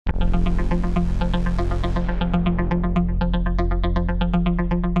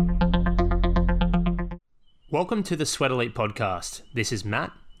Welcome to the Sweat Elite podcast. This is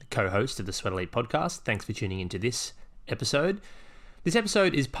Matt, the co-host of the Sweat Elite podcast. Thanks for tuning into this episode. This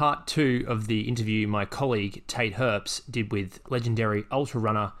episode is part 2 of the interview my colleague Tate Herbst did with legendary ultra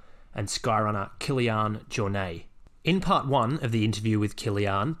runner and skyrunner Kílian Jornet. In part 1 of the interview with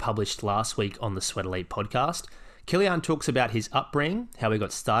Kílian, published last week on the Sweat Elite podcast, Kílian talks about his upbringing, how he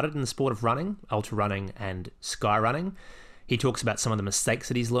got started in the sport of running, ultra running and skyrunning. He talks about some of the mistakes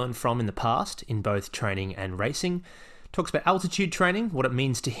that he's learned from in the past in both training and racing. Talks about altitude training, what it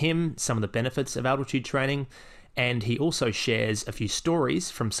means to him, some of the benefits of altitude training, and he also shares a few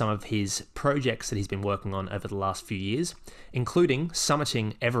stories from some of his projects that he's been working on over the last few years, including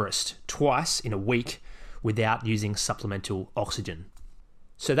summiting Everest twice in a week without using supplemental oxygen.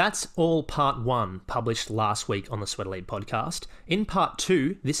 So that's all part 1, published last week on the Sweat Elite podcast. In part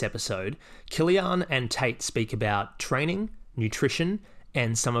 2, this episode, Kílian and Tate speak about training, nutrition,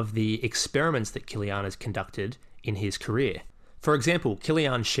 and some of the experiments that Kílian has conducted in his career. For example,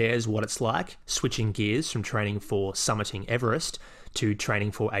 Kílian shares what it's like switching gears from training for summiting Everest to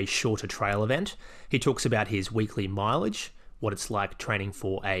training for a shorter trail event. He talks about his weekly mileage, what it's like training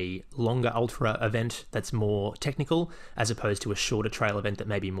for a longer ultra event that's more technical as opposed to a shorter trail event that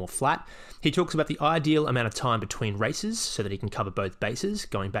may be more flat. He talks about the ideal amount of time between races so that he can cover both bases,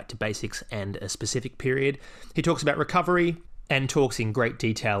 going back to basics and a specific period. He talks about recovery and talks in great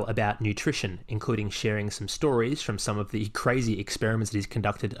detail about nutrition, including sharing some stories from some of the crazy experiments that he's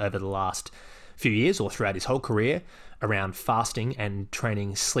conducted over the last few years or throughout his whole career around fasting and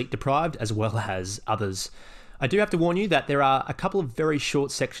training sleep deprived, as well as others. I do have to warn you that there are a couple of very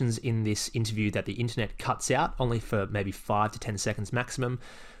short sections in this interview that the internet cuts out, only for maybe 5 to 10 seconds maximum.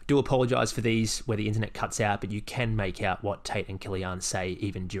 Do apologise for these where the internet cuts out, but you can make out what Tate and Kílian say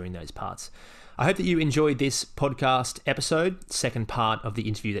even during those parts. I hope that you enjoyed this podcast episode, second part of the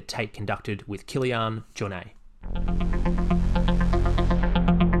interview that Tate conducted with Kílian Jornet.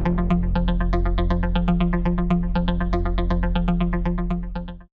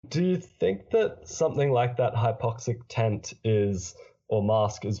 Do you think that something like that hypoxic tent or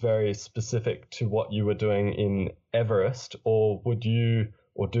mask is very specific to what you were doing in Everest, or do you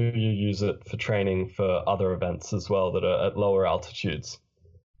use it for training for other events as well that are at lower altitudes?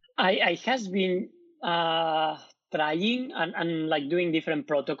 I has been trying and like doing different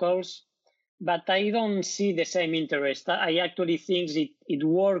protocols, but I don't see the same interest. I actually think it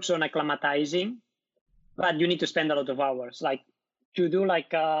works on acclimatizing, but you need to spend a lot of hours. Like to do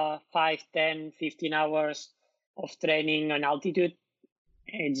like 5, 10, 15 hours of training on altitude,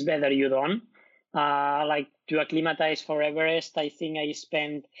 it's better you don't. Like to acclimatize for Everest, I think I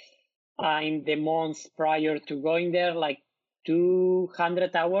spent in the month prior to going there, like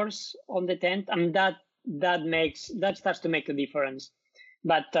 200 hours on the tent, and that starts to make a difference.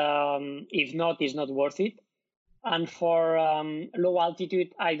 But if not, it's not worth it. And for low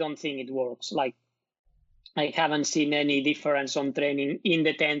altitude, I don't think it works. Like I haven't seen any difference on training in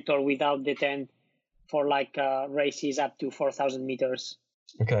the tent or without the tent for like races up to 4,000 meters.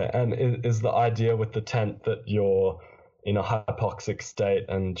 Okay, and is the idea with the tent that you're in a hypoxic state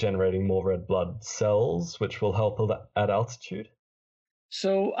and generating more red blood cells, which will help at altitude?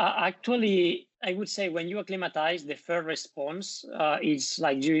 So actually, I would say when you acclimatize, the first response is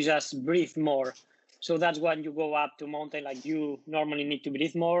like you just breathe more. So that's when you go up to mountain, like you normally need to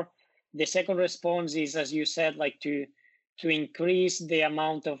breathe more. The second response is, as you said, like to increase the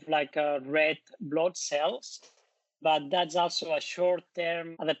amount of like red blood cells, but that's also a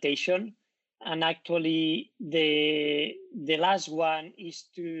short-term adaptation. And actually, the last one is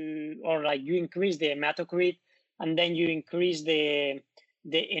you increase the hematocrit, and then you increase the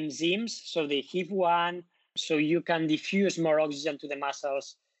enzymes, so the HIF1, so you can diffuse more oxygen to the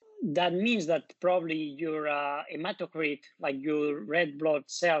muscles. That means that probably your hematocrit, like your red blood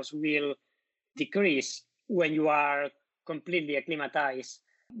cells, will decrease when you are completely acclimatized.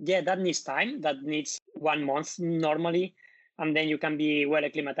 Yeah, that needs time. That needs 1 month normally. And then you can be well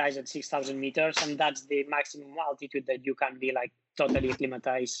acclimatized at 6,000 meters. And that's the maximum altitude that you can be like totally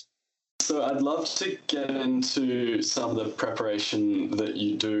acclimatized. So I'd love to get into some of the preparation that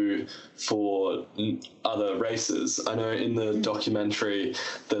you do for other races. I know in the documentary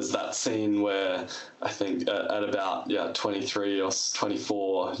there's that scene where I think at about 23 or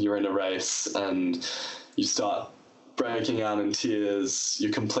 24 you're in a race and you start breaking out in tears,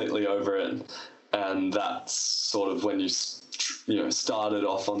 you're completely over it, and that's sort of when you started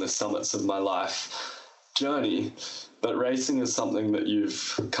off on the Summits of My Life journey. But racing is something that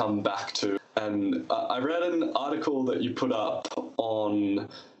you've come back to. And I read an article that you put up on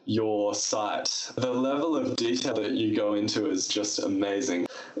your site. The level of detail that you go into is just amazing.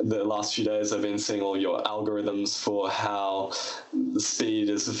 The last few days I've been seeing all your algorithms for how the speed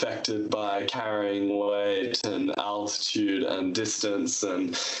is affected by carrying weight and altitude and distance,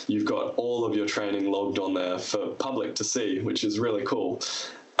 and you've got all of your training logged on there for public to see, which is really cool.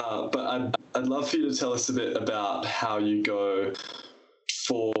 But I'd love for you to tell us a bit about how you go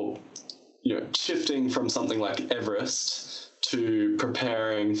for, shifting from something like Everest to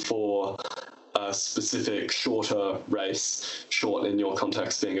preparing for a specific shorter race, short in your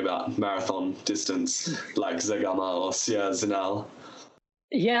context being about marathon distance, like Zegama or Sierre Zinal.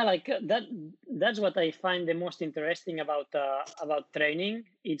 Yeah, like that's what I find the most interesting about training.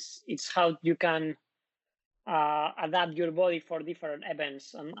 It's how you can adapt your body for different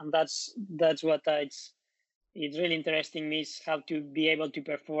events, and that's what it's really interesting me is how to be able to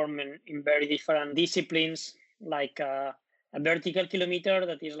perform in very different disciplines, like a vertical kilometer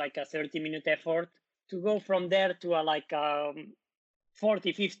that is like a 30-minute effort, to go from there to a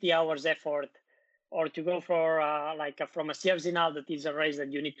 40, 50 hours effort, or to go for from a Sierre Zinal that is a race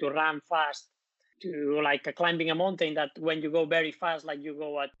that you need to run fast, to climbing a mountain that when you go very fast, like you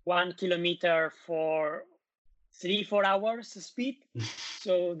go at 1 kilometer for 3-4 hours speed.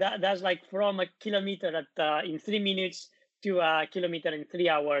 So that's like from a kilometer in 3 minutes to a kilometer in 3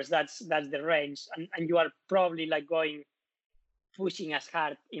 hours. That's the range, and you are probably pushing as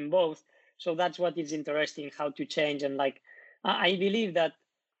hard in both. So that's what is interesting, how to change. And I believe that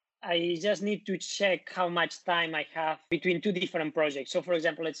I just need to check how much time I have between two different projects. So for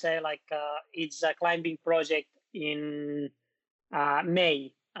example, let's say it's a climbing project in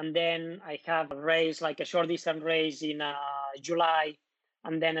May, and then I have a race, like a short distance race in July,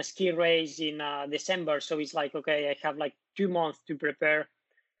 and then a ski race in December. So it's okay, I have 2 months to prepare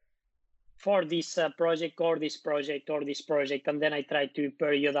for this project or this project or this project. And then I try to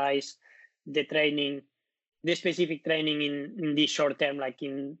periodize the training, the specific training in this short term, like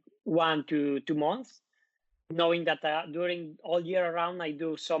in 1 to 2 months, knowing that during all year around, I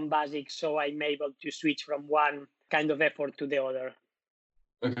do some basics. So I'm able to switch from one kind of effort to the other.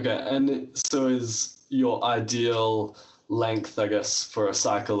 Okay, and so is your ideal length, I guess, for a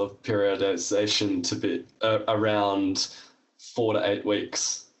cycle of periodization to be around 4 to 8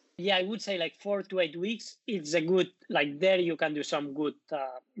 weeks? Yeah, I would say 4 to 8 weeks. It's a good, there you can do some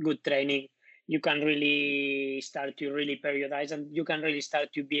good training. You can really start to really periodize, and you can really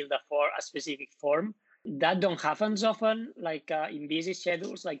start to build a specific form. That don't happen often, in busy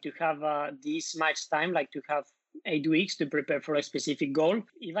schedules, to have this much time, to have 8 weeks to prepare for a specific goal.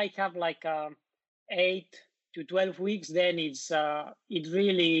 If I have 8 to 12 weeks, then it's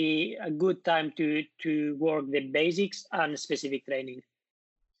really a good time to work the basics and specific training.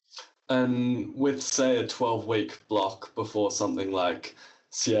 And with, say, a 12-week block before something like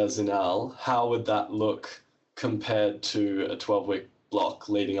Sierre Zinal, how would that look compared to a 12-week block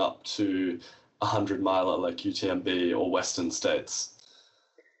leading up to a 100-miler like UTMB or Western States?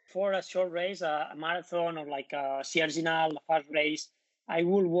 For a short race, a marathon or a Sierre Zinal, a fast race, I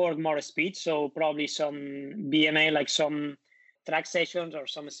will work more speed. So probably some BMA, some track sessions or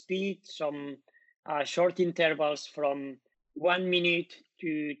some speed, some short intervals from 1 minute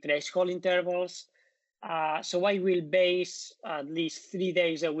to threshold intervals. So I will base at least 3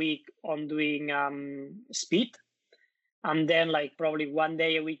 days a week on doing speed, and then probably 1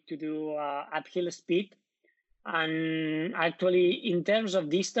 day a week to do uphill speed. And actually, in terms of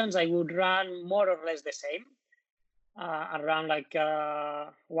distance, I would run more or less the same, around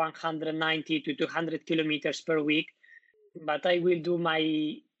 190 to 200 kilometers per week. But I will do my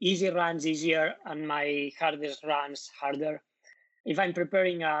easy runs easier and my hardest runs harder. If I'm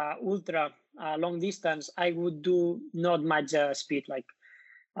preparing a ultra long distance, I would do not much speed,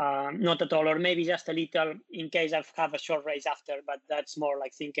 not at all, or maybe just a little in case I have a short race after, but that's more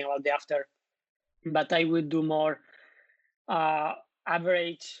thinking about the after. But I would do more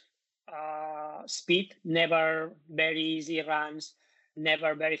average speed, never very easy runs,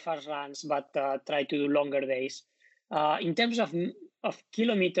 never very fast runs, but try to do longer days. In terms of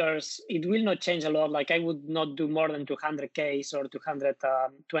kilometers, it will not change a lot. I would not do more than 200 Ks or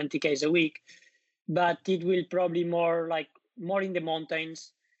 220 Ks a week, but it will probably more in the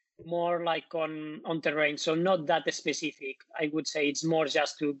mountains, more on terrain. So not that specific. I would say it's more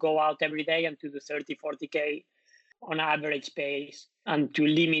just to go out every day and to do 30, 40 K on average pace, and to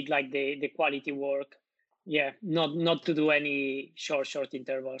limit the quality work. Yeah, not to do any short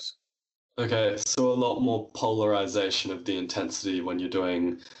intervals. Okay, so a lot more polarization of the intensity when you're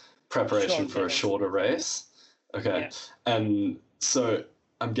doing preparation for a shorter race. Okay, yeah. And so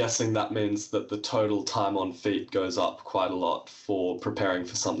I'm guessing that means that the total time on feet goes up quite a lot for preparing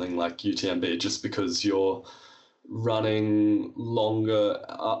for something like UTMB, just because you're running longer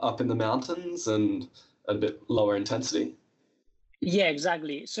up in the mountains and a bit lower intensity. Yeah,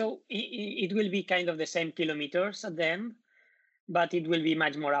 exactly. So it will be kind of the same kilometers at the end, but it will be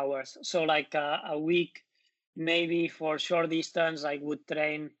much more hours. So like a week, maybe for short distance, I would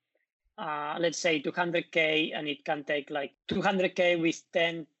train, let's say 200K, and it can take like 200K with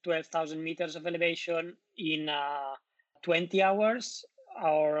 12,000 meters of elevation in 20 hours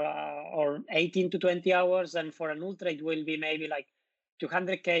or 18 to 20 hours. And for an ultra, it will be maybe like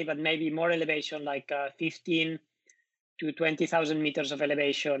 200K, but maybe more elevation, like 15 to 20,000 meters of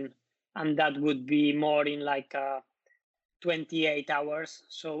elevation. And that would be more in like 28 hours.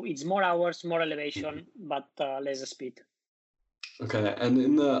 So it's more hours, more elevation, but less speed. Okay, and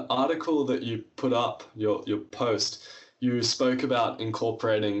in the article that you put up, your post, you spoke about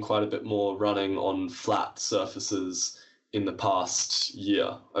incorporating quite a bit more running on flat surfaces in the past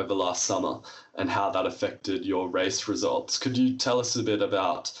year, over last summer, and how that affected your race results. Could you tell us a bit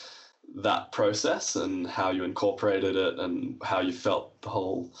about that process and how you incorporated it and how you felt the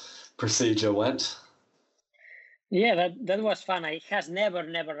whole procedure went? Yeah, that was fun. I has never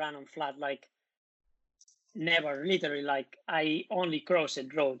run on flat, like never, literally. Like I only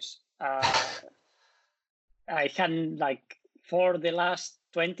crossed roads. I hadn't, like, for the last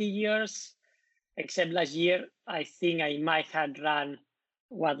 20 years, except last year, I think I might have run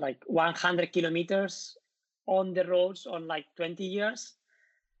like 100 kilometers on the roads on like 20 years.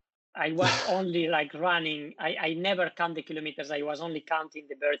 I was only like running. I never count the kilometers. I was only counting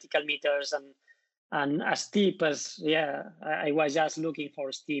the vertical meters, and as steep as, yeah, I was just looking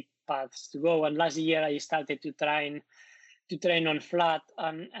for steep paths to go. And last year I started to train on flat,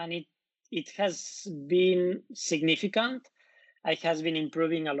 and it has been significant. It has been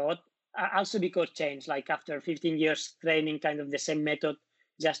improving a lot. Also because change, like after 15 years training kind of the same method,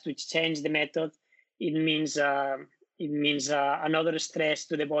 just to change the method, it means another stress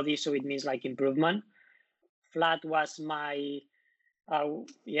to the body. So it means like improvement. Flat was my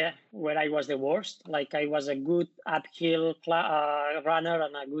where I was the worst. Like I was a good uphill runner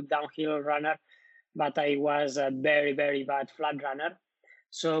and a good downhill runner, but I was a very, very bad flat runner.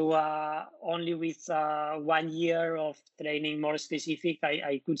 So only with 1 year of training more specific,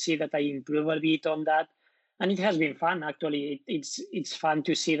 I could see that I improved a bit on that, and it has been fun. Actually, it's fun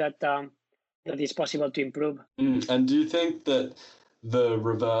to see that that it's possible to improve. And do you think that the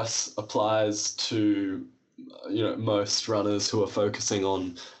reverse applies to most runners who are focusing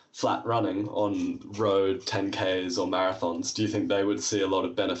on flat running on road 10Ks or marathons? Do you think they would see a lot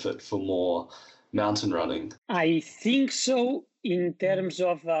of benefit for more mountain running? I think so, in terms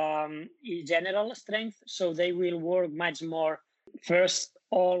of general strength. So they will work much more first,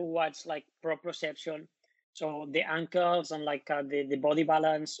 all what's like proprioception, so the ankles and like the body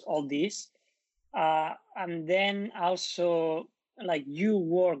balance, all this, and then also like you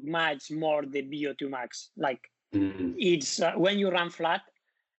work much more the VO2 max. Like it's when you run flat,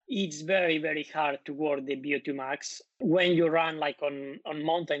 it's very, very hard to work the VO2 max. When you run like on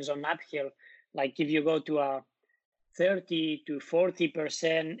mountains, on uphill, like if you go to a 30 to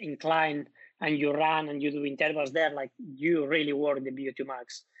 40% incline and you run and you do intervals there, like you really work the VO2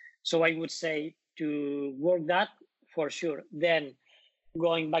 max. So I would say to work that for sure. Then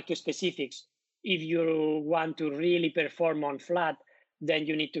going back to specifics, if you want to really perform on flat, then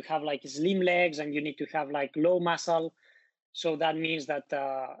you need to have like slim legs and you need to have like low muscle. So that means that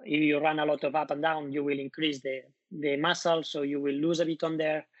if you run a lot of up and down, you will increase the muscle, so you will lose a bit on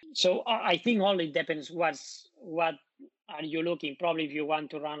there. So I think all it depends what are you looking. Probably if you want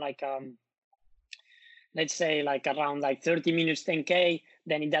to run like let's say like around like 30 minutes 10K,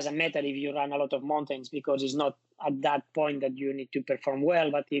 then it doesn't matter if you run a lot of mountains, because it's not at that point that you need to perform well.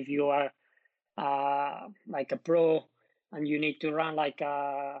 But if you are like a pro and you need to run like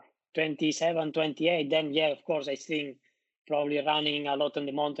 27, 28, then yeah, of course, I think probably running a lot on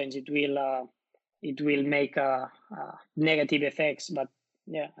the mountains, it will make negative effects. But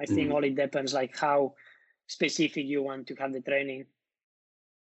yeah, I think all it depends like how specific you want to have the training.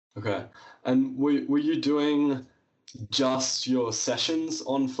 Okay. And were you doing just your sessions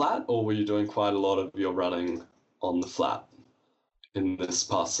on flat, or were you doing quite a lot of your running on the flat in this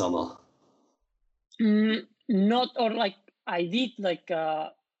past summer? Not, or like I did like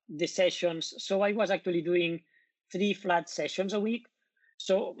the sessions. So I was actually doing 3 flat sessions a week.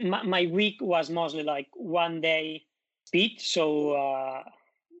 So my week was mostly like 1 day speed. So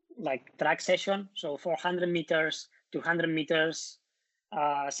like track session. So 400 meters, 200 meters,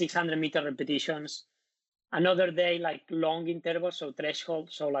 600 meter repetitions. Another day, like long intervals, so threshold,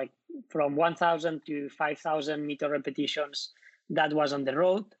 so like from 1,000 to 5,000 meter repetitions. That was on the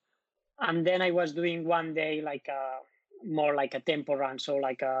road. And then I was doing one day like more like a tempo run, so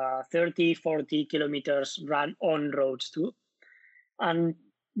like a 30, 40 kilometers run on roads too. And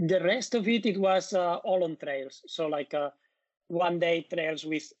the rest of it was all on trails. So like one day trails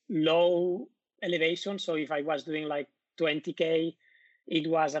with low elevation. So if I was doing like 20K, it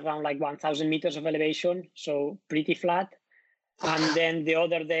was around like 1,000 meters of elevation, so pretty flat. And then the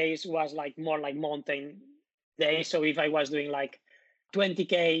other days was like more like mountain days. So if I was doing like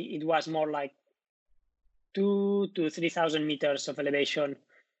 20K, it was more like 2,000 to 3,000 meters of elevation,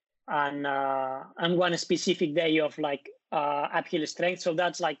 and one specific day of like uphill strength. So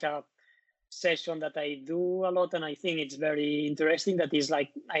that's like a session that I do a lot, and I think it's very interesting. That is like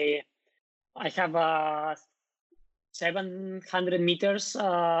I have a 700 meters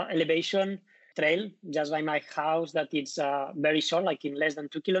elevation trail just by my house that it's very short, like in less than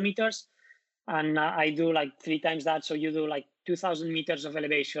 2 kilometers. And I do like 3 times that. So you do like 2,000 meters of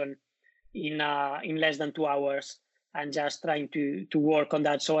elevation in less than 2 hours, and just trying to work on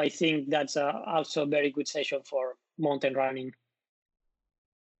that. So I think that's also a very good session for mountain running.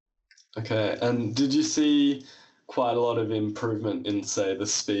 Okay, and did you see quite a lot of improvement in, say, the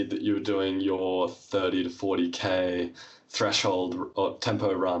speed that you were doing your 30 to 40K threshold or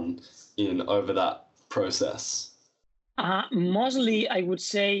tempo run in over that process? Mostly, I would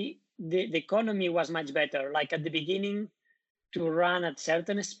say the economy was much better. Like at the beginning, to run at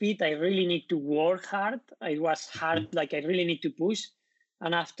certain speed, I really need to work hard. It was hard, like I really need to push.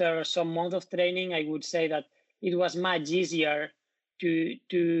 And after some months of training, I would say that it was much easier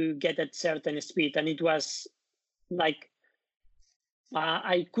to get at certain speed. And it was like,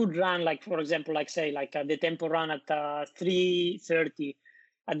 I could run, like, for example, like say, like the tempo run at 3:30.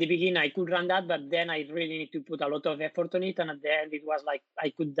 At the beginning, I could run that, but then I really need to put a lot of effort on it. And at the end, it was like I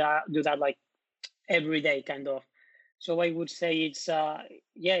could do that like every day, kind of. So I would say it's, I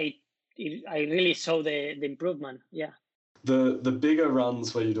really saw the improvement. Yeah. The bigger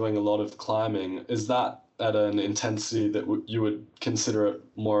runs where you're doing a lot of climbing, is that at an intensity that you would consider it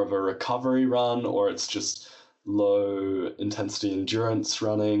more of a recovery run, or it's just low intensity endurance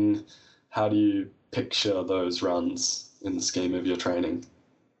running? How do you picture those runs in the scheme of your training?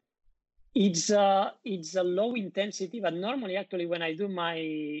 It's a low intensity, but normally actually when I do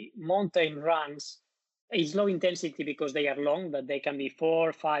my mountain runs, it's low intensity because they are long, but they can be 4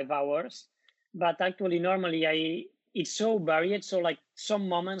 or 5 hours. But actually normally it's so varied. So like some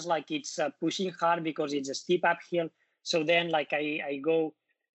moments like it's pushing hard because it's a steep uphill. So then like I go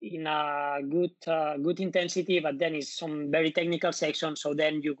in a good intensity, but then it's some very technical section. So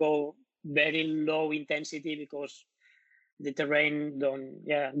then you go very low intensity because the terrain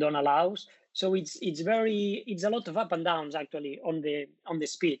don't allow. So it's a lot of up and downs actually on the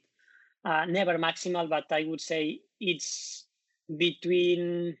speed. Never maximal, but I would say it's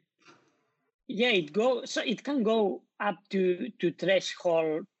between. It can go up to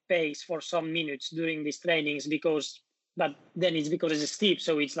threshold pace for some minutes during these trainings but then it's because it's steep.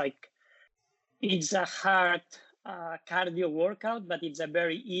 So it's like it's a hard cardio workout, but it's a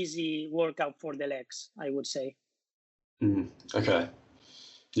very easy workout for the legs, I would say. Okay.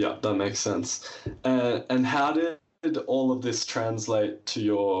 Yeah, that makes sense. And how did all of this translate to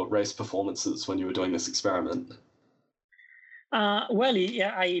your race performances when you were doing this experiment?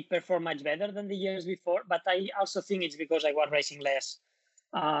 I perform much better than the years before, but I also think it's because I was racing less.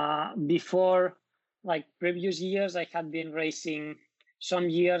 Before, like previous years, I had been racing some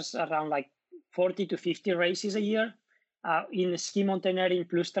years around like 40 to 50 races a year in ski mountaineering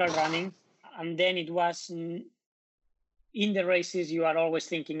plus trail running. And then it was in the races, you are always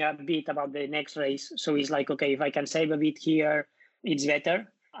thinking a bit about the next race. So it's like, okay, if I can save a bit here, it's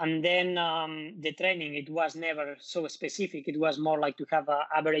better. And then the training, it was never so specific. It was more like to have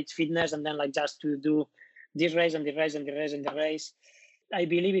average fitness and then like just to do this race and the race and the race and the race. I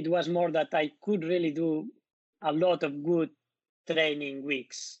believe it was more that I could really do a lot of good training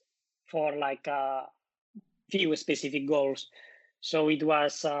weeks for like few specific goals. So it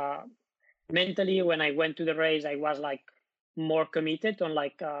was mentally, when I went to the race, I was like more committed on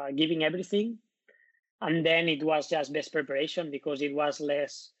like giving everything. And then it was just best preparation because it was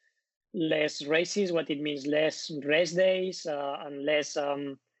less races. What it means, less rest days and less.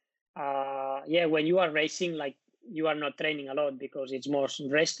 When you are racing, like you are not training a lot because it's more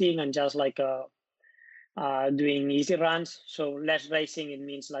resting and just like doing easy runs. So less racing, it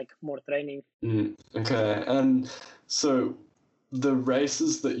means like more training. Okay, and so the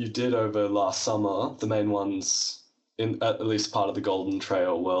races that you did over last summer, the main ones at least part of the Golden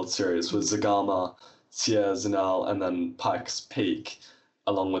Trail World Series, was Zagama Sierra Zinal and then Pikes Peak,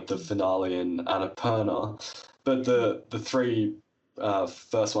 along with the finale in Annapurna. But the three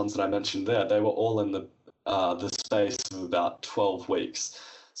first ones that I mentioned there, they were all in the space of about 12 weeks.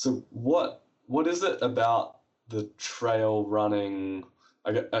 So what is it about the trail running,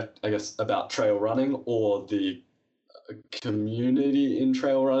 I guess about trail running or the community in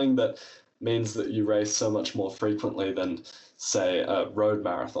trail running that means that you race so much more frequently than, say, a road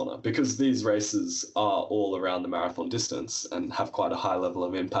marathoner? Because these races are all around the marathon distance and have quite a high level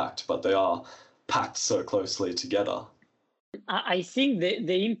of impact, but they are packed so closely together. I think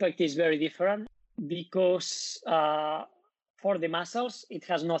the impact is very different because for the muscles, it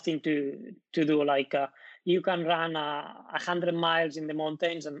has nothing to do. Like you can run 100 miles in the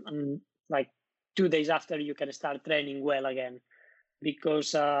mountains and like 2 days after you can start training well again,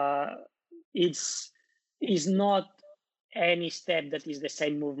 because it's not any step that is the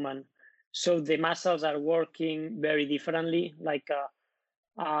same movement. So the muscles are working very differently. Like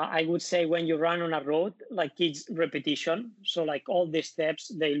I would say when you run on a road, like it's repetition. So like all the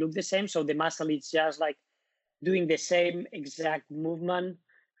steps, they look the same. So the muscle is just like doing the same exact movement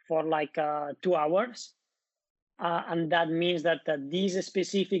for like 2 hours. And that means that these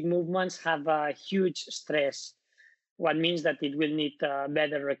specific movements have a huge stress, what means that it will need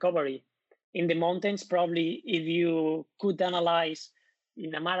better recovery. In the mountains, probably if you could analyze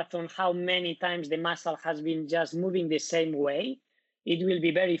in a marathon how many times the muscle has been just moving the same way, it will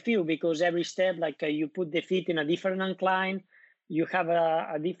be very few, because every step, like you put the feet in a different incline, you have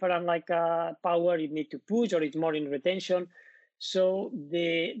a different like power you need to push, or it's more in retention. So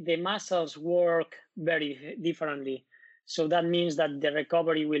the muscles work very differently. So that means that the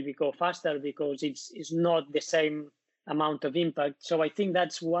recovery will go faster because it's not the same amount of impact. So I think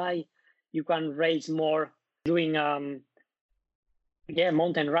that's why you can raise more doing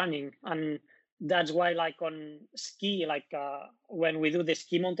mountain running. And that's why like on ski, like when we do the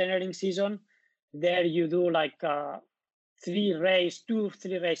ski mountaineering season, there you do like 3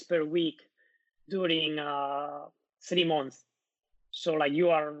 races per week during 3 months. So like you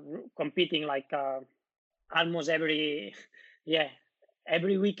are competing like almost every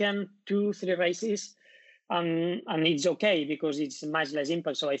weekend, 2-3 races, and it's okay because it's much less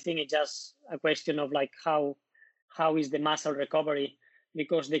impact. So I think it's just a question of like how is the muscle recovery,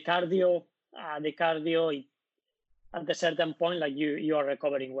 because the cardio at a certain point, like you are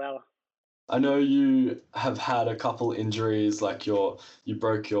recovering well. I know you have had a couple injuries, like you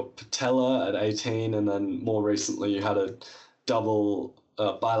broke your patella at 18, and then more recently you had a double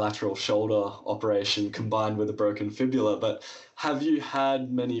bilateral shoulder operation combined with a broken fibula. But have you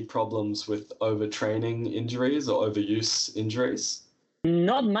had many problems with overtraining injuries or overuse injuries?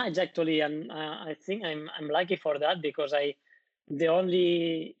 Not much actually, and I think I'm lucky for that, because the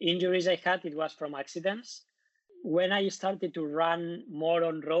only injuries I had, it was from accidents. When I started to run more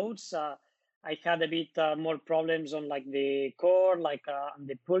on roads, I had a bit more problems on like the core, like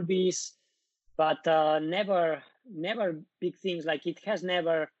the pelvis, but never big things. Like it has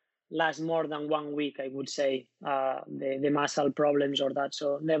never last more than 1 week, I would say, the muscle problems or that.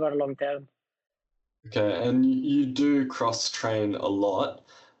 So never long term. Okay, and you do cross-train a lot.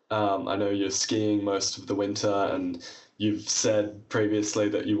 I know you're skiing most of the winter, and you've said previously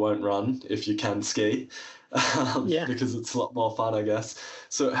that you won't run if you can ski, because it's a lot more fun, I guess.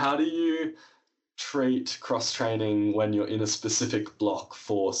 So how do you treat cross-training when you're in a specific block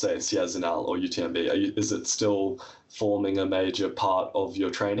for, say, Sierra Zinal or UTMB? Is it still forming a major part of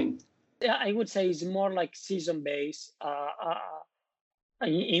your training? Yeah, I would say it's more like season-based.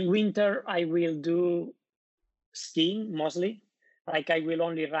 In winter, I will do skiing mostly. Like I will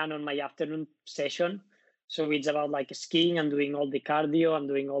only run on my afternoon session. So it's about like skiing and doing all the cardio and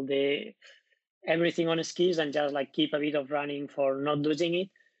doing all the everything on skis, and just like keep a bit of running for not losing it.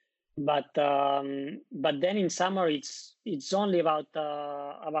 But then in summer it's only about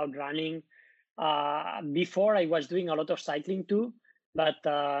running. Before I was doing a lot of cycling too, but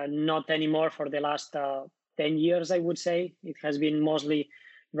not anymore for the last 10 years, I would say. It has been mostly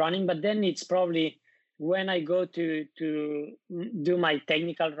running. But then it's probably when I go to do my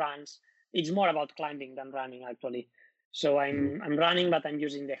technical runs, it's more about climbing than running actually. So I'm running, but I'm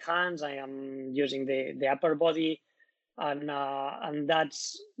using the hands, I am using the upper body, and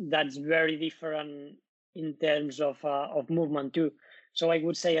that's very different in terms of movement too. So I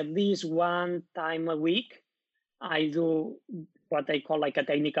would say at least 1 time a week, I do what I call like a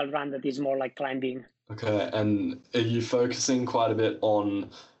technical run that is more like climbing. Okay, and are you focusing quite a bit on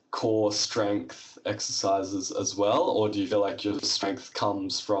core strength exercises as well, or do you feel like your strength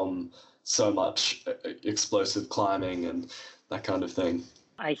comes from so much explosive climbing and that kind of thing?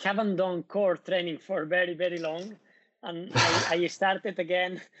 I haven't done core training for very, very long. And I started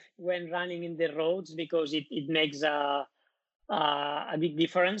again when running in the roads because it makes a big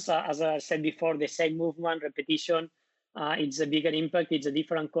difference. As I said before, the same movement, repetition, it's a bigger impact. It's a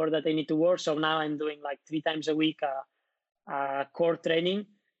different core that I need to work. So now I'm doing like 3 times a week core training.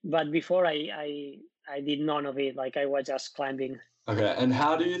 But before I did none of it. Like I was just climbing. Okay, and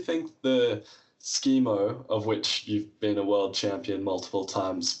how do you think the schemo, of which you've been a world champion multiple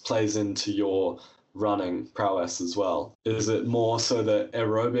times, plays into your running prowess as well? Is it more so the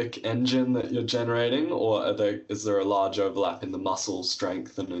aerobic engine that you're generating, or is there a large overlap in the muscle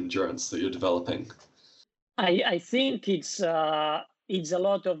strength and endurance that you're developing? I think it's a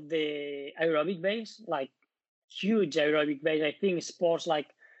lot of the aerobic base, like huge aerobic base. I think sports like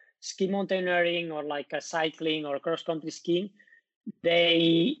ski mountaineering or like cycling or cross country skiing,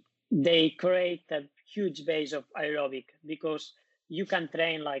 they create a huge base of aerobic because you can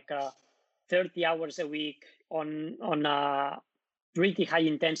train like 30 hours a week on a pretty high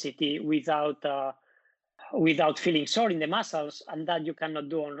intensity without feeling sore in the muscles, and that you cannot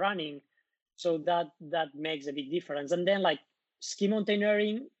do on running. So that makes a big difference. And then like ski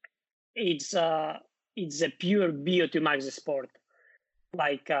mountaineering, it's a pure VO2 max sport.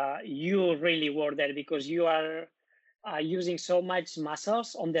 Like you really work there because you are using so much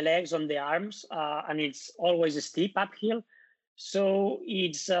muscles on the legs, on the arms, and it's always a steep uphill. So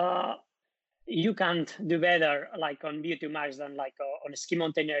it's you can't do better like on VO2 max than like on ski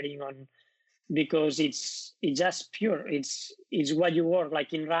mountaineering because it's just pure. It's what you work.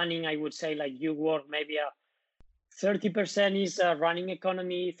 Like in running, I would say like you work maybe 30% is running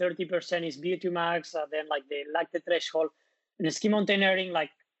economy, 30% is VO2 max, then like the lactate threshold. In ski mountaineering,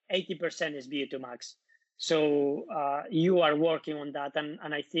 like 80% is VO2 max. So you are working on that, and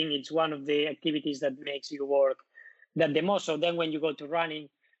I think it's one of the activities that makes you work that the most. So then when you go to running,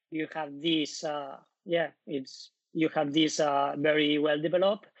 you have this, you have this very well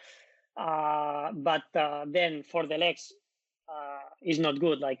developed. But then for the legs, is not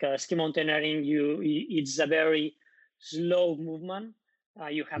good. Like ski mountaineering, it's a very slow movement.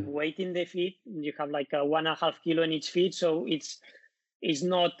 You have weight in the feet. You have like 1.5 kilo in each feet, so it's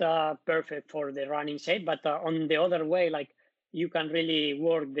not perfect for the running shape. But on the other way, like you can really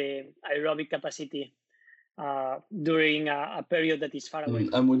work the aerobic capacity during a period that is far away.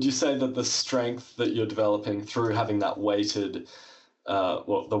 And would you say that the strength that you're developing through having that weighted,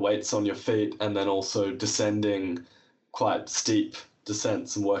 the weights on your feet, and then also descending quite steep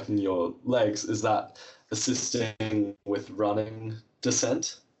descents and working your legs, is that assisting with running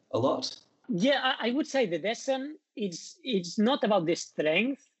descent a lot? Yeah, I would say the descent, it's not about the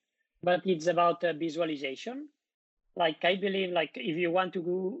strength, but it's about visualization. Like I believe, like if you want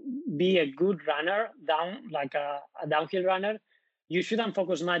to be a good runner, like a downhill runner, you shouldn't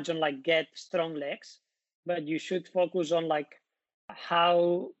focus much on like get strong legs, but you should focus on like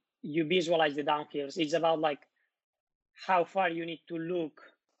how you visualize the downhills. It's about like how far you need to look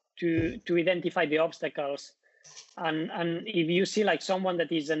to identify the obstacles. And if you see like someone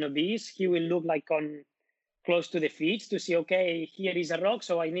that is an obese, he will look like on close to the feet to see, okay, here is a rock,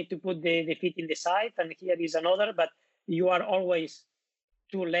 so I need to put the feet in the side, and here is another, but you are always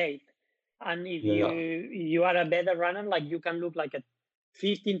too late. And if you are a better runner, like you can look like at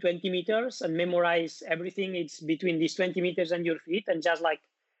 15, 20 meters and memorize everything. It's between these 20 meters and your feet, and just like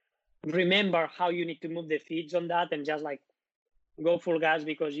remember how you need to move the feet on that, and just like go full gas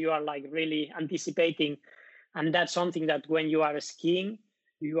because you are like really anticipating. And that's something that when you are skiing,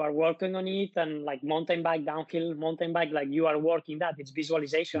 you are working on it, and like mountain bike, downhill mountain bike, like you are working that. It's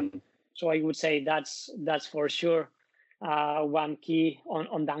visualization. So I would say that's for sure one key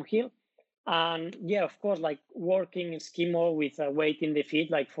on downhill. And yeah, of course, like working skimo with weight in the feet,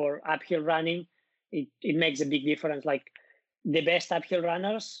 like for uphill running, it makes a big difference. Like the best uphill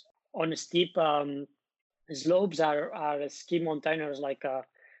runners on steep slopes are ski mountaineers like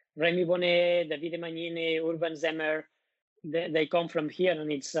Remy Bonnet, Davide Magnini, Urban Zemmer. They come from here,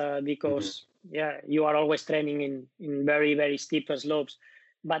 and it's because you are always training in very, very steep slopes.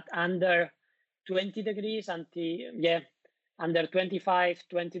 But under 20 degrees, under 25,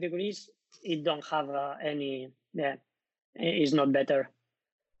 20 degrees, it don't have it's not better.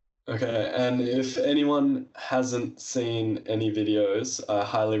 Okay, and if anyone hasn't seen any videos, I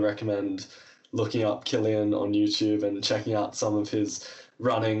highly recommend looking up Kílian on YouTube and checking out some of his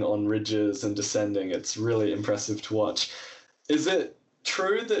running on ridges and descending. It's really impressive to watch. Is it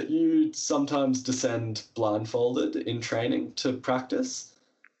true that you sometimes descend blindfolded in training to practice?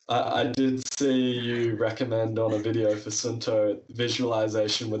 I did see you recommend on a video for Sunto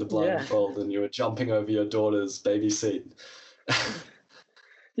visualization with a blindfold, and you were jumping over your daughter's baby seat.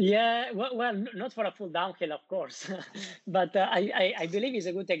 Yeah, well, not for a full downhill, of course, but I believe it's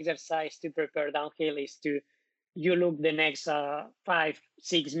a good exercise to prepare downhill is to you look the next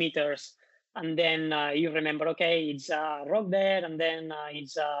 5-6 meters, and then you remember, okay, it's a rock there, and then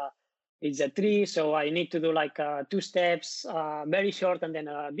it's a tree, so I need to do like 2 steps, very short, and then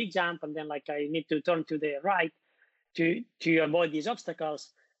a big jump, and then like I need to turn to the right to avoid these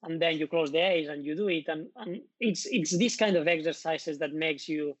obstacles, and then you close the eyes and you do it, and it's this kind of exercises that makes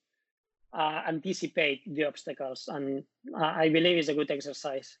you anticipate the obstacles, and I believe it's a good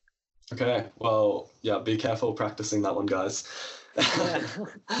exercise. Okay, well, yeah, be careful practicing that one, guys. Yeah.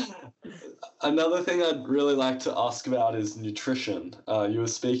 Another thing I'd really like to ask about is nutrition. You were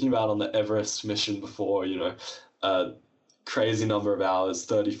speaking about on the Everest mission before, a crazy number of hours,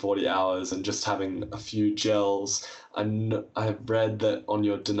 30, 40 hours, and just having a few gels. I've read that on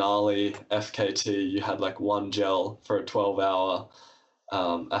your Denali FKT, you had like one gel for a 12-hour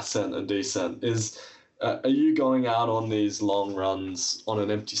ascent and descent. Are you going out on these long runs on an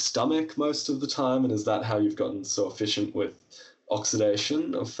empty stomach most of the time? And is that how you've gotten so efficient with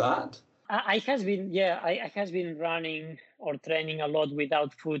oxidation of fat? I has been running or training a lot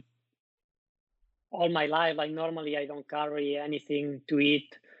without food all my life. Like normally I don't carry anything to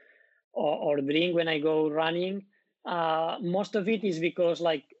eat or drink when I go running. Most of it is because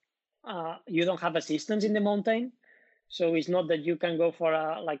like you don't have assistance in the mountain. So it's not that you can go for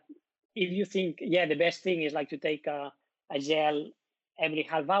like, if you think, yeah, the best thing is like to take a gel every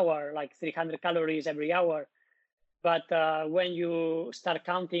half hour, like 300 calories every hour. But when you start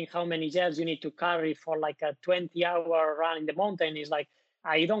counting how many gels you need to carry for like a 20-hour run in the mountain, is like,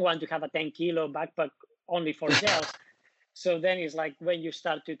 I don't want to have a 10-kilo backpack only for gels. So then it's like when you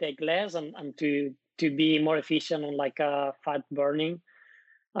start to take less and to be more efficient on like fat burning.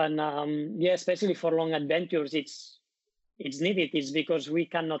 And yeah, especially for long adventures, it's needed. It's because we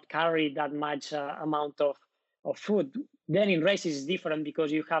cannot carry that much amount of food. Then in races it's different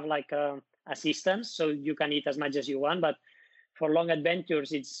because you have like assistance, so you can eat as much as you want. But for long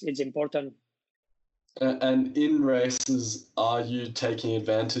adventures, it's important. And in races, are you taking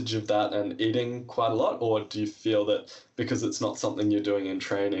advantage of that and eating quite a lot? Or do you feel that because it's not something you're doing in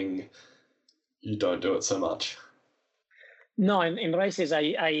training, you don't do it so much? No, in races,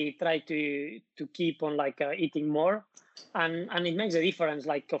 I try to keep on like eating more, and it makes a difference.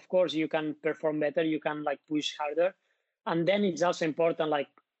 Like, of course, you can perform better, you can like push harder, and then it's also important like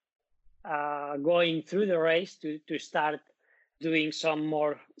going through the race to start doing some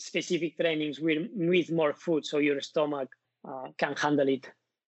more specific trainings with more food, so your stomach can handle it.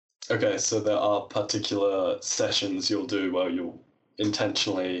 Okay, so there are particular sessions you'll do where you'll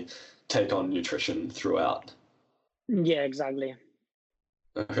intentionally take on nutrition throughout. Yeah, exactly.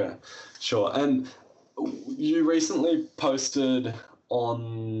 Okay, sure. And you recently posted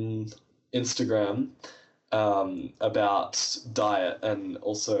on Instagram about diet, and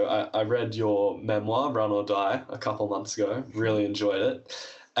also I read your memoir, Run or Die, a couple months ago. Really enjoyed it.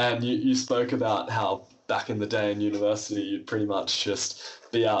 And you spoke about how back in the day in university, you'd pretty much just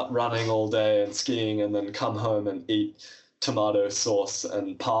be out running all day and skiing and then come home and eat tomato sauce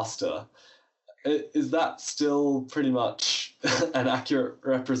and pasta. Is that still pretty much an accurate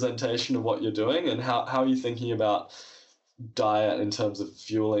representation of what you're doing? And how are you thinking about diet in terms of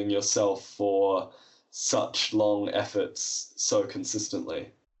fueling yourself for such long efforts so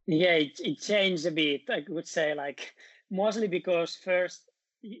consistently? Yeah, it changed a bit, I would say, like mostly because first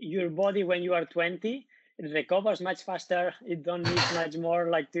your body when you are 20, it recovers much faster. It don't need much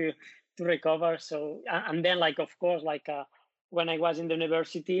more like to recover. So and then like of course like when I was in the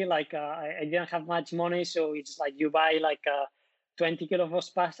university, like I didn't have much money, so it's like you buy like 20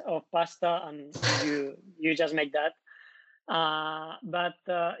 kilos of pasta and you just make that. But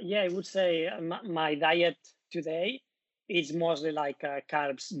yeah, I would say my diet today is mostly like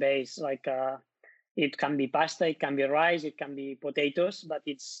carbs based. Like it can be pasta, it can be rice, it can be potatoes, but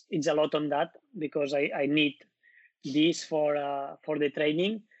it's a lot on that because I need this for the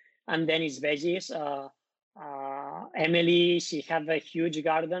training, and then it's veggies. Emily, she have a huge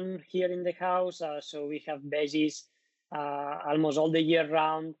garden here in the house, so we have veggies almost all the year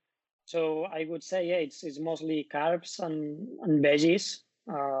round. So I would say, yeah, it's mostly carbs and veggies.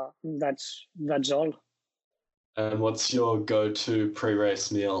 That's all. And what's your go-to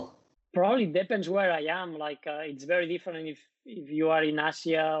pre-race meal? Probably depends where I am. Like it's very different if you are in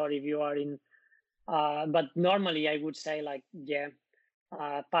Asia or if you are in. But normally I would say like yeah,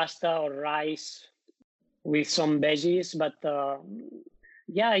 pasta or rice with some veggies. But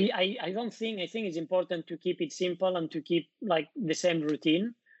yeah, I don't think I think it's important to keep it simple and to keep like the same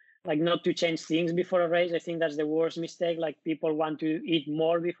routine. like not to change things before a race. I think that's the worst mistake. Like people want to eat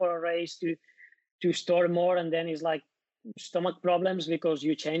more before a race to store more, and then it's like stomach problems because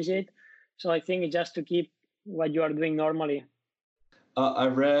you change it. So I think it's just to keep what you are doing normally. I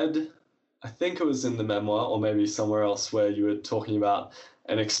read, I think it was in the memoir or maybe somewhere else, where you were talking about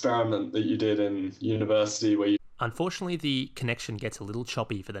an experiment that you did in university where you... Unfortunately, the connection gets a little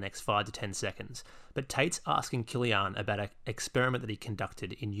choppy for the next 5 to 10 seconds, but Tate's asking Kílian about an experiment that he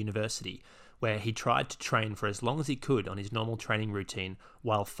conducted in university where he tried to train for as long as he could on his normal training routine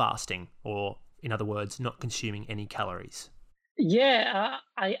while fasting, or in other words, not consuming any calories. Yeah,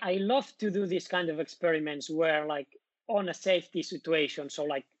 I love to do these kind of experiments where like on a safety situation, so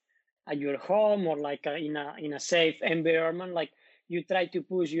like at your home or like in a safe environment, like you try to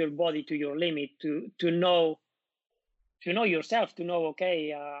push your body to your limit to know yourself, to know,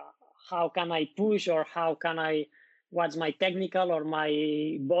 okay, how can I push, or what's my technical or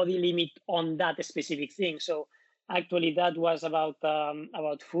my body limit on that specific thing. So actually that was about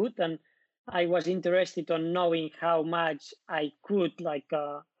food, and I was interested on knowing how much I could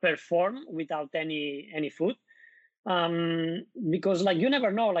perform without any food. Because like you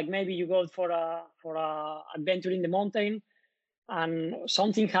never know, like maybe you go for a adventure in the mountain and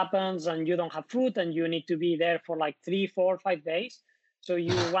something happens and you don't have food and you need to be there for like 3, 4, 5 days. So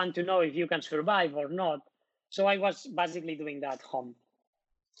you want to know if you can survive or not. So I was basically doing that home.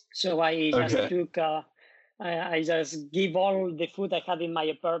 So I just I just give all the food I had in my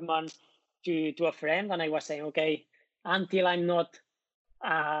apartment to a friend, and I was saying, okay, until I'm not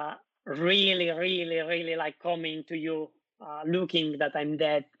really like coming to you, looking that I'm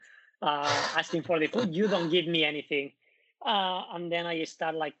dead, asking for the food, you don't give me anything. And then I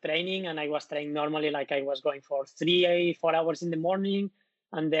start like training, and I was training normally, like I was going for 4 hours in the morning,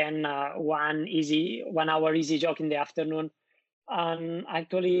 and then 1 hour easy jog in the afternoon. And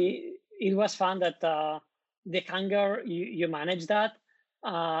actually it was fun that the hunger, you manage that.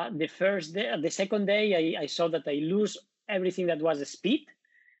 The second day, I saw that I lose everything that was the speed,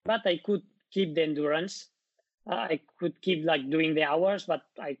 but I could keep the endurance. I could keep like doing the hours, but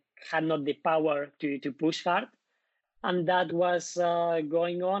I had not the power to push hard. And that was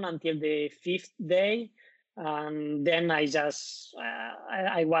going on until the 5th day. And then I just,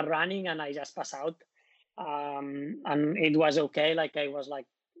 I was running and I just passed out. And it was okay. Like I was like,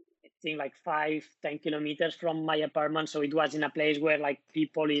 I think like 5-10 kilometers from my apartment. So it was in a place where like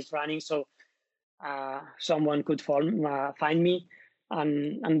people is running. So someone could find me.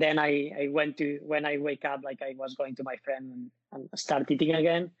 And then I went to, when I wake up, like I was going to my friend and start eating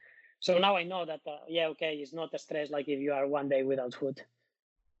again. So now I know that, okay, it's not a stress like if you are 1 day without food.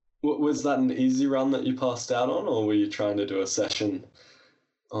 Was that an easy run that you passed out on, or were you trying to do a session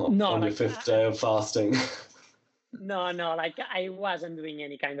on your 5th day of fasting? No, like I wasn't doing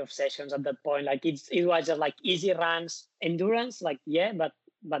any kind of sessions at that point. Like it was just like easy runs, endurance, like, yeah, but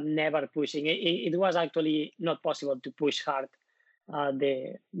never pushing. It was actually not possible to push hard.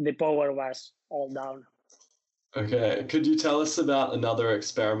 The power was all down. Okay, could you tell us about another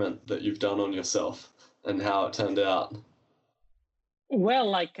experiment that you've done on yourself and how it turned out? Well,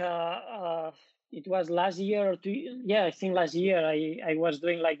 like it was last year or 2. Yeah, I think last year I was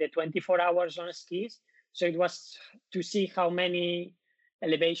doing like the 24 hours on skis. So it was to see how many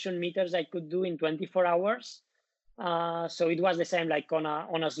elevation meters I could do in 24 hours. So it was the same, like on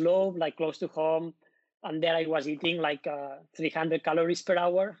a slope, like close to home. And there I was eating like 300 calories per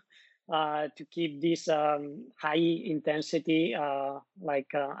hour to keep this high intensity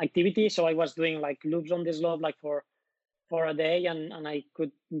activity. So I was doing like loops on the slope like for a day, and I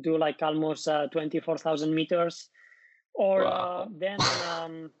could do like almost 24,000 meters. Or Wow.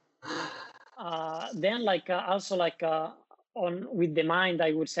 then like also like on with the mind,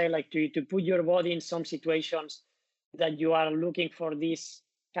 I would say like to put your body in some situations that you are looking for this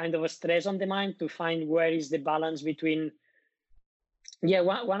kind of a stress on the mind, to find where is the balance between. Yeah,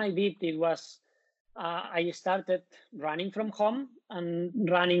 when I did it was I started running from home and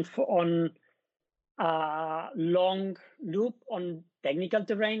running on long loop on technical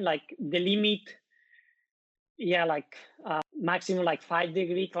terrain, like the limit, like maximum like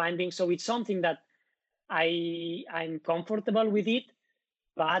 5-degree climbing. So it's something that I'm comfortable with it,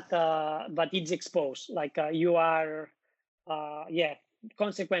 but it's exposed. Like you are,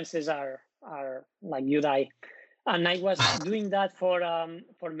 consequences are like you die. And I was doing that for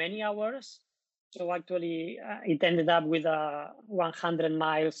many hours. So actually, it ended up with a 100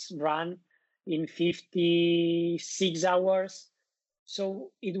 miles run in 56 hours.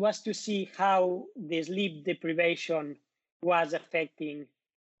 So it was to see how the sleep deprivation was affecting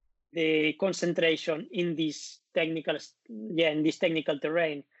the concentration in this technical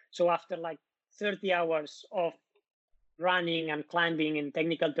terrain. So after like 30 hours of running and climbing in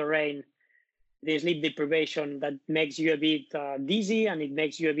technical terrain, the sleep deprivation that makes you a bit dizzy and it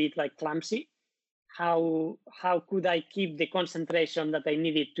makes you a bit like clumsy. How could I keep the concentration that I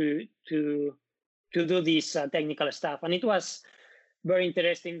needed to do this technical stuff? And it was very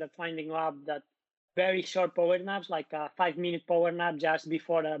interesting that finding out that very short power naps, like a 5-minute power nap just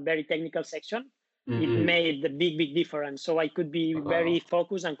before a very technical section, it made the big difference. So I could be very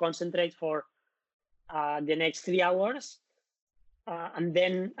focused and concentrate for the next 3 hours. And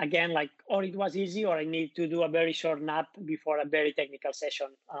then again, like, or it was easy, or I need to do a very short nap before a very technical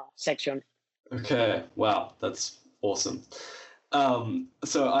section. Okay, wow, that's awesome.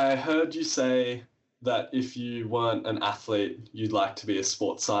 So I heard you say that if you weren't an athlete, you'd like to be a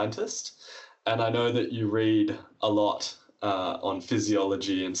sports scientist. And I know that you read a lot on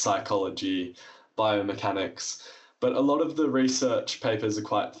physiology and psychology, biomechanics, but a lot of the research papers are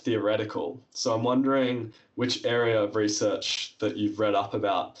quite theoretical. So I'm wondering which area of research that you've read up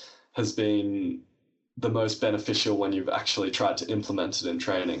about has been the most beneficial when you've actually tried to implement it in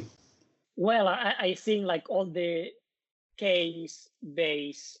training. Well, I think like all the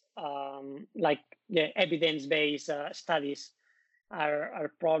case-based, evidence-based studies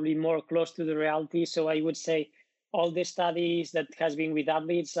are probably more close to the reality. So I would say all the studies that has been with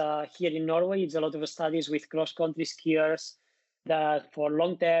athletes here in Norway, it's a lot of studies with cross-country skiers that for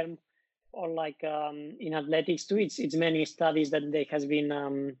long term, or like in athletics too, it's many studies that there has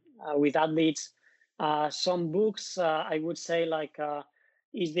been with athletes. Some books, I would say, like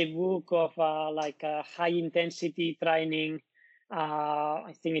is the book of high intensity training.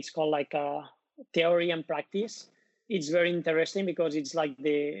 I think it's called like Theory and Practice. It's very interesting because it's like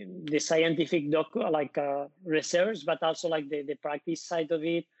the scientific research, but also like the practice side of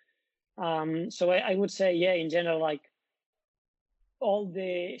it. So I would say, yeah, in general, like all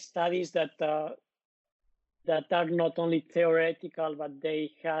the studies that are not only theoretical, but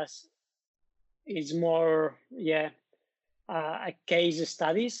is more, case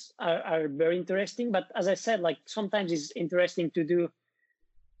studies are very interesting. But as I said, like sometimes it's interesting to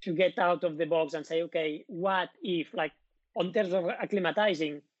get out of the box and say, okay, what if, like, on terms of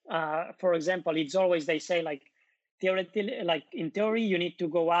acclimatizing, for example, it's always, they say, like, theoretically, like in theory, you need to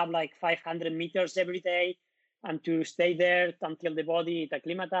go up like 500 meters every day and to stay there until the body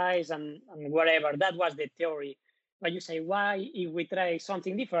acclimatizes and whatever. That was the theory. But you say, why if we try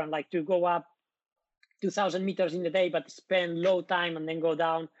something different, like to go up 2,000 meters in the day, but spend low time and then go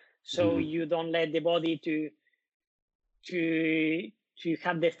down, so you don't let the body to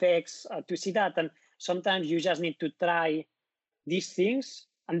have the effects to see that. And sometimes you just need to try these things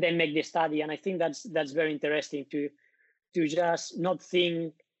and then make the study. And I think that's very interesting to just not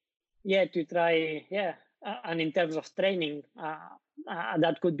think, to try, and in terms of training,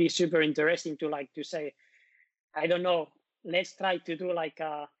 that could be super interesting to say, I don't know, let's try to do like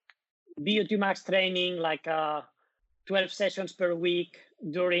a VO2 max training, like 12 sessions per week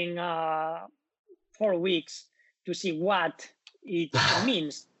during 4 weeks to see what it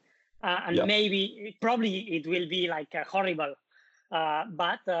means. Maybe, probably it will be like horrible.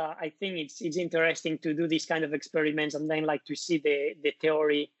 But I think it's interesting to do these kind of experiments and then like to see the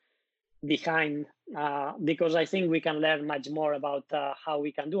theory behind, because I think we can learn much more about how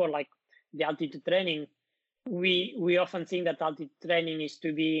we can do, or like the altitude training. We often think that altitude training is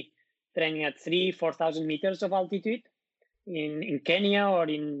to be training at 3,000-4,000 meters of altitude in Kenya or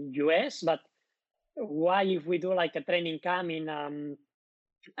in US, but why if we do like a training camp in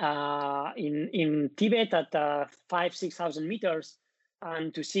Tibet at 5,000-6,000 meters,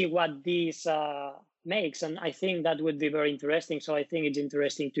 and to see what this makes? And I think that would be very interesting. So I think it's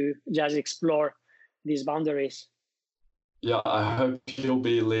interesting to just explore these boundaries. Yeah, I hope you'll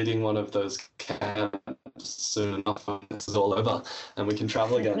be leading one of those camps soon enough when this is all over and we can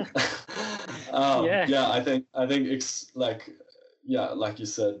travel again. I think it's like you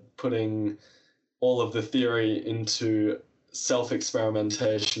said, putting all of the theory into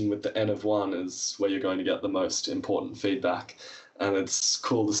self-experimentation with the N of 1 is where you're going to get the most important feedback. And it's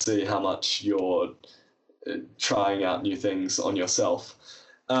cool to see how much you're trying out new things on yourself.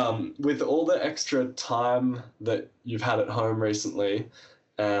 With all the extra time that you've had at home recently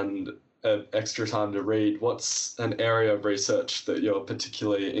and extra time to read, what's an area of research that you're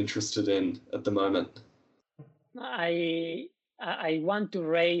particularly interested in at the moment? I want to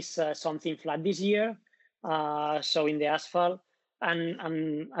raise something flat this year, so in the asphalt.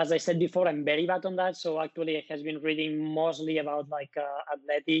 And as I said before, I'm very bad on that. So actually I has been reading mostly about like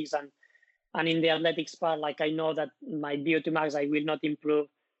athletics, and in the athletics part, like I know that my VO2 max, I will not improve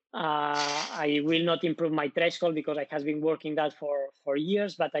I will not improve my threshold because I has been working that for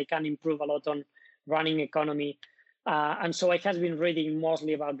years, but I can improve a lot on running economy. And so I has been reading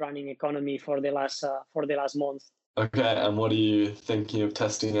mostly about running economy for the last month. Okay, and what are you thinking of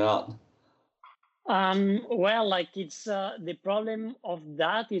testing out? Well, like it's the problem of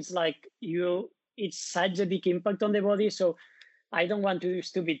that is like it's such a big impact on the body. So I don't want to do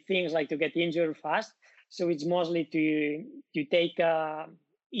stupid things like to get injured fast. So it's mostly to take a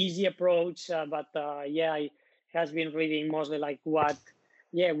easy approach. But yeah, I has been reading mostly like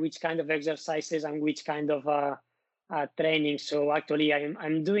which kind of exercises and which kind of training. So actually,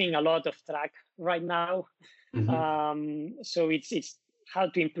 I'm doing a lot of track right now. So it's how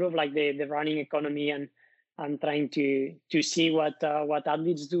to improve like the running economy and trying to see what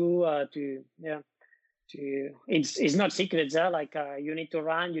athletes do it's not secrets like you need to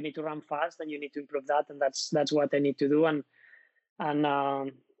run fast and you need to improve that, and that's what I need to do, and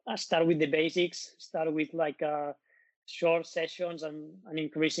I start with the basics, start with like short sessions and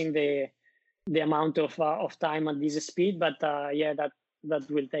increasing the amount of time at this speed, but yeah, that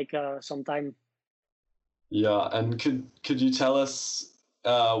will take some time. Yeah, and could you tell us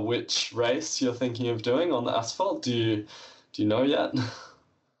which race you're thinking of doing on the asphalt? Do you know yet?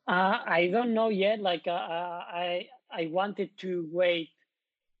 I don't know yet. Like I wanted to wait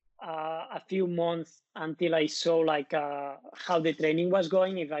a few months until I saw like how the training was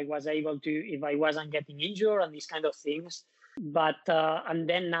going, if I was able to, if I wasn't getting injured and these kind of things. But and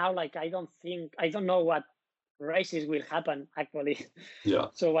then now, like I don't know what races will happen actually. Yeah.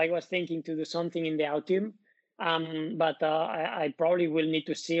 So I was thinking to do something in the autumn. But I probably will need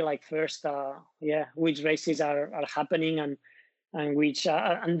to see like first, which races are happening and which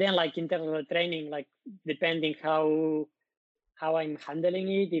and then like in terms of training, like depending how I'm handling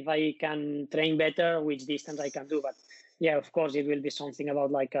it, if I can train better, which distance I can do. But yeah, of course, it will be something about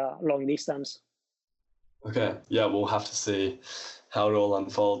like a long distance. Okay, yeah, we'll have to see how it all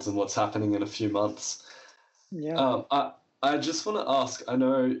unfolds and what's happening in a few months. Yeah. I just want to ask, I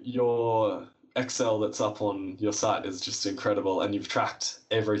know your Excel that's up on your site is just incredible, and you've tracked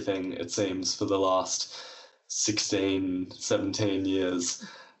everything, it seems, for the last 16, 17 years.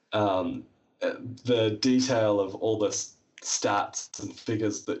 The detail of all the stats and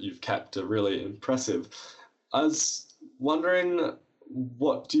figures that you've kept are really impressive. I was wondering,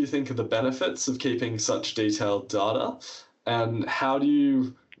 what do you think are the benefits of keeping such detailed data, and how do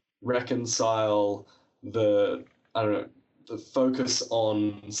you reconcile the focus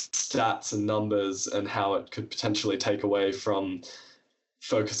on stats and numbers and how it could potentially take away from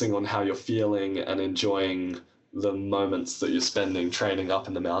focusing on how you're feeling and enjoying the moments that you're spending training up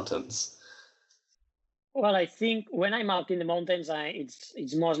in the mountains? Well, I think when I'm out in the mountains,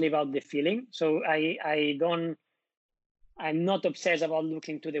 it's mostly about the feeling. So I'm not obsessed about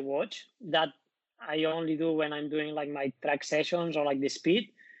looking to the watch. That I only do when I'm doing like my track sessions or like the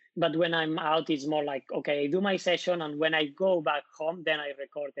speed. But when I'm out, it's more like, okay, I do my session, and when I go back home, then I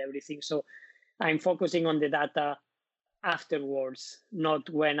record everything. So I'm focusing on the data afterwards, not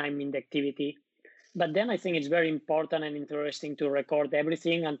when I'm in the activity. But then I think it's very important and interesting to record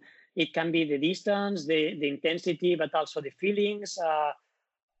everything. And it can be the distance, the intensity, but also the feelings.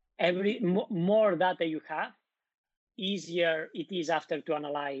 More data you have, easier it is after to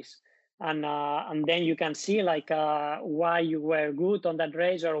analyze, and then you can see like why you were good on that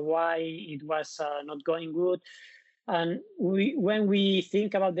race or why it was not going good. And when we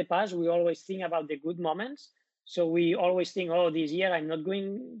think about the past, we always think about the good moments. So we always think, oh, this year I'm not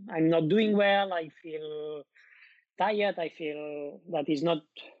doing well, I feel tired, I feel that is not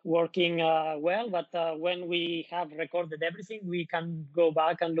working well. But when we have recorded everything, we can go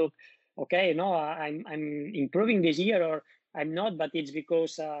back and look, okay, no, I'm improving this year, or I'm not, but it's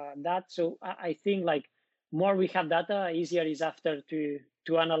because that. So I think like more we have data, easier is after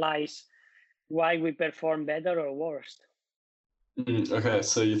to analyze why we perform better or worse. Okay,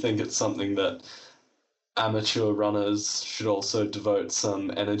 so you think it's something that amateur runners should also devote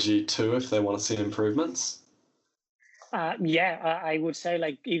some energy to if they want to see improvements? Yeah, I would say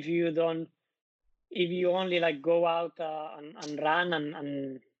like if you only like go out and run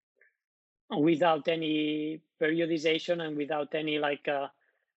and without any periodization and without any like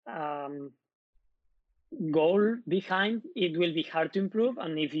um, goal behind, it will be hard to improve.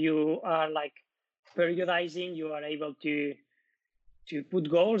 And if you are like periodizing, you are able to put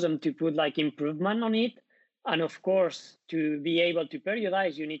goals and to put like improvement on it. And of course, to be able to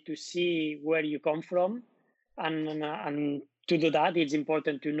periodize, you need to see where you come from, and to do that, it's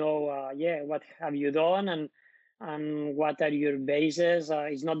important to know, what have you done and what are your bases.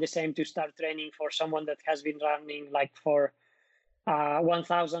 It's not the same to start training for someone that has been running like for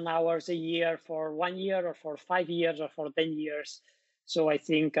 1,000 hours a year for 1 year or for 5 years or for 10 years. So I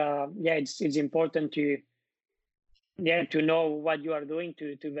think, it's important to know what you are doing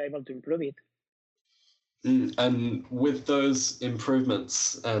to be able to improve it. And with those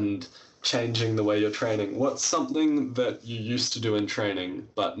improvements and changing the way you're training, what's something that you used to do in training,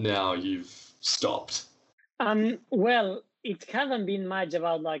 but now you've stopped? Well, it hasn't been much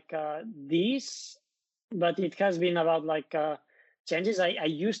about this, but it has been about changes. I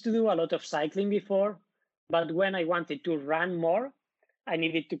used to do a lot of cycling before, but when I wanted to run more, I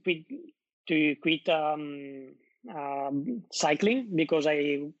needed to quit cycling because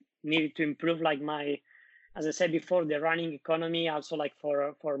I needed to improve as I said before, the running economy, also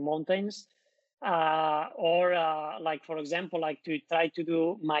for mountains. For example, to try to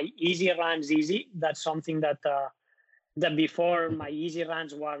do my easy runs easy. That's something that before my easy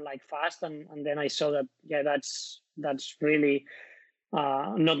runs were fast, and then I saw that that's really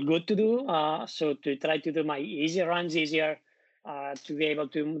not good to do. So to try to do my easy runs easier, to be able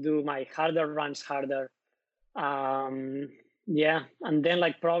to do my harder runs harder. And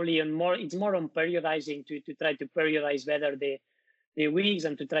then probably it's more on periodizing to try to periodize better the weeks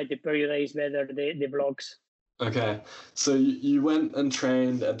and to try to periodize better the blocks. Okay, so you went and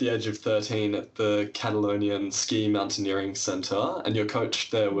trained at the age of 13 at the Catalonian Ski Mountaineering Centre, and your coach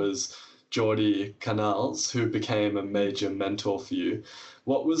there was Jordi Canals, who became a major mentor for you.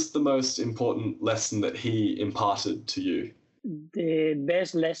 What was the most important lesson that he imparted to you? The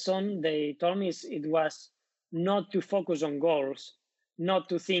best lesson they told me it was not to focus on goals, not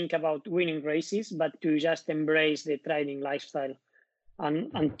to think about winning races, but to just embrace the training lifestyle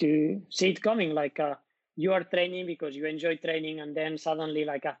and to see it coming. You are training because you enjoy training, and then suddenly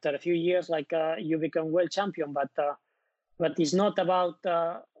after a few years you become world champion, but it's not about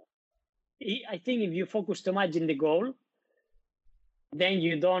I think if you focus too much in the goal, then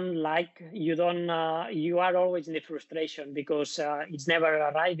you are always in the frustration because it's never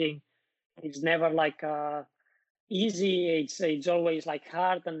arriving. It's never easy. It's always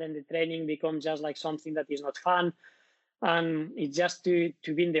hard, and then the training becomes just something that is not fun. And it's just to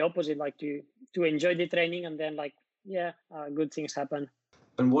be in the opposite, to enjoy the training, and then good things happen.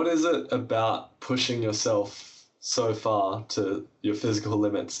 And what is it about pushing yourself so far to your physical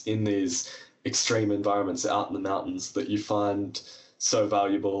limits in these extreme environments out in the mountains that you find so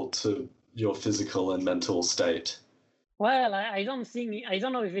valuable to your physical and mental state? Well, I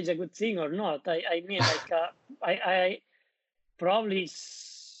don't know if it's a good thing or not. I mean, I probably,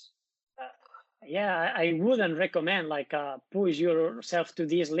 I wouldn't recommend push yourself to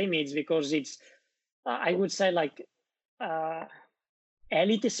these limits because it's, I would say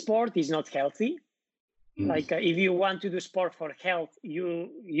elite sport is not healthy. If you want to do sport for health,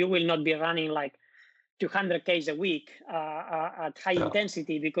 you will not be running 200 Ks a week at high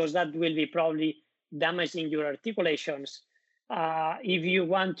intensity, because that will be probably damaging your articulations. If you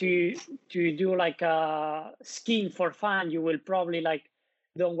want to do skiing for fun, you will probably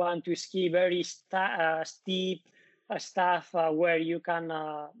don't want to ski very steep stuff where you can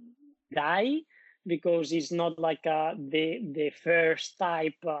die, because it's not the first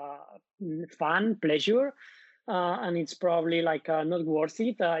type fun pleasure, and it's probably not worth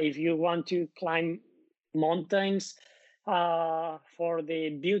it. If you want to climb mountains for the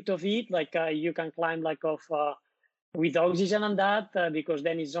beauty of it, you can climb with oxygen and that, because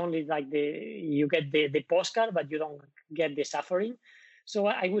then it's only you get the postcard, but you don't get the suffering. So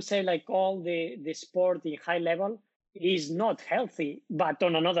I would say all the sport in high level is not healthy, but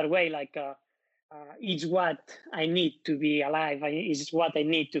on another way, it's what I need to be alive. It's what I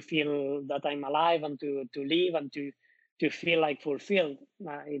need to feel that I'm alive and to live and to feel fulfilled.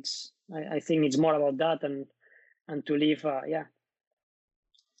 I think it's more about that and to live.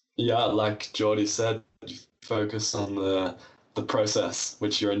 Yeah, like Jordi said, focus on the process,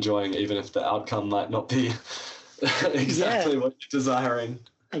 which you're enjoying, even if the outcome might not be exactly what you're desiring.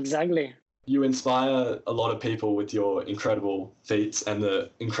 Exactly. You inspire a lot of people with your incredible feats and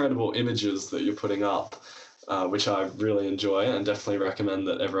the incredible images that you're putting up, which I really enjoy, and definitely recommend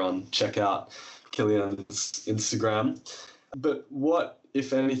that everyone check out Kílian's Instagram. But what,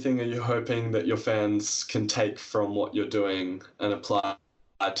 if anything, are you hoping that your fans can take from what you're doing and apply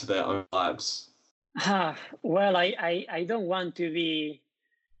to their own lives? Well, I don't want to be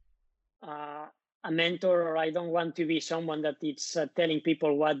a mentor, or I don't want to be someone that is telling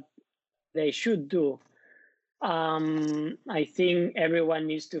people what they should do. I think everyone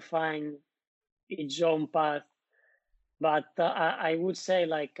needs to find its own path, but I would say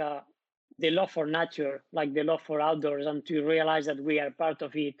the love for nature, the love for outdoors, and to realize that we are part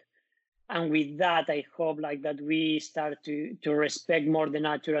of it, And with that, I hope like that we start to respect more the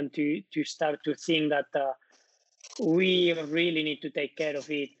nature and to start to think that we really need to take care of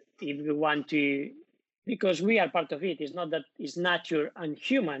it if we want to, because we are part of it. It's not that it's nature and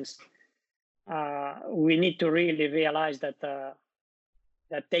humans. We need to really realize that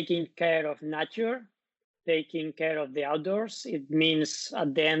that taking care of nature, taking care of the outdoors, it means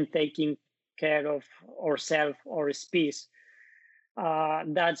at the end taking care of ourselves or species.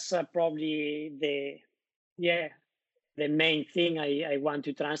 That's probably the main thing I want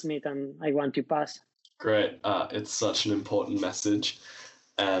to transmit and I want to pass. Great. It's such an important message,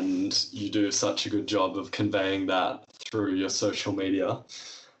 and you do such a good job of conveying that through your social media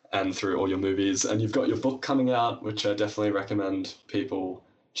and through all your movies. And you've got your book coming out, which I definitely recommend people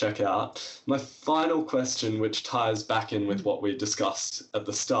check out. My final question, which ties back in with what we discussed at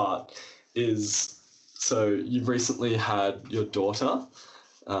the start, is, so you've recently had your daughter.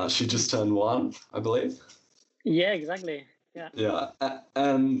 She just turned 1, I believe. Yeah, exactly. Yeah. Yeah.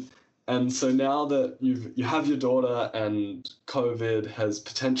 And so now that you have your daughter and COVID has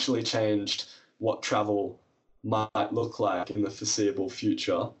potentially changed what travel might look like in the foreseeable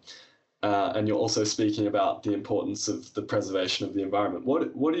future, and you're also speaking about the importance of the preservation of the environment,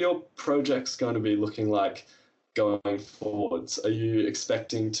 what are your projects going to be looking like going forwards? Are you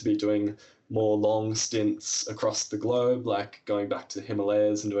expecting to be doing more long stints across the globe, like going back to the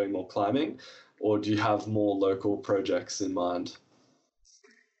Himalayas and doing more climbing, or do you have more local projects in mind?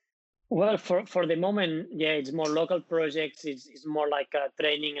 Well, for the moment, yeah, it's more local projects. It's more like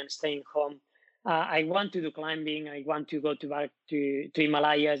training and staying home. I want to do climbing. I want to go back to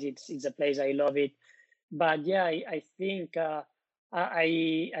Himalayas. It's a place I love it. But yeah, I think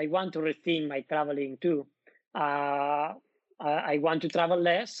I want to rethink my traveling too. I want to travel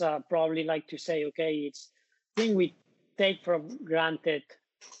less. Probably like to say, okay, it's thing we take for granted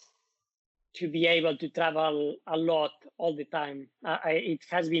to be able to travel a lot all the time. It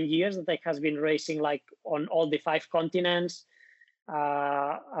has been years that I has been racing like on all the 5 continents,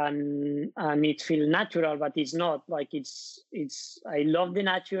 and it feels natural, but it's not. Like it's. I love the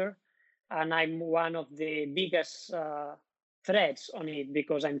nature, and I'm one of the biggest threats on it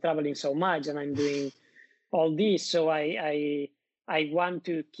because I'm traveling so much and I'm doing all this. So I want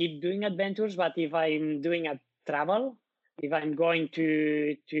to keep doing adventures, but if I'm doing a travel, if I'm going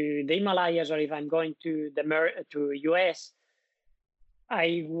to the Himalayas or if I'm going to US,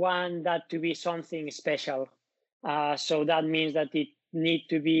 I want that to be something special. So that means that it need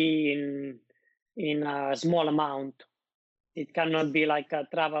to be in a small amount. It cannot be like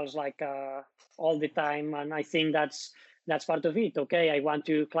travels like all the time. And I think that's part of it. Okay, I want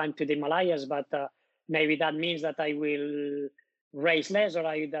to climb to the Himalayas, but maybe that means that I will race less, or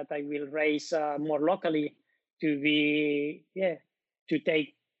that I will race more locally to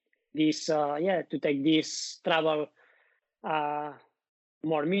take this travel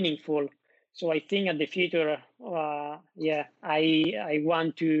more meaningful. So I think at the future, I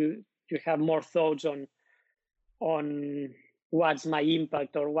want to have more thoughts on what's my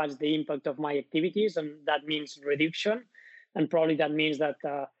impact or what's the impact of my activities, and that means reduction, and probably that means that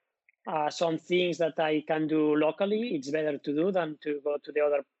some things that I can do locally, it's better to do than to go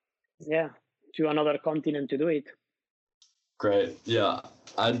to another continent to do it. Great. Yeah.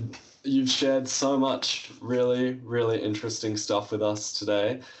 You've shared so much really, really interesting stuff with us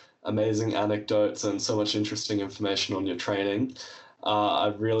today. Amazing anecdotes and so much interesting information on your training.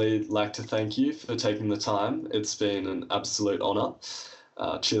 I'd really like to thank you for taking the time. It's been an absolute honor.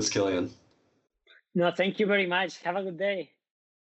 Cheers, Kílian. No, thank you very much. Have a good day.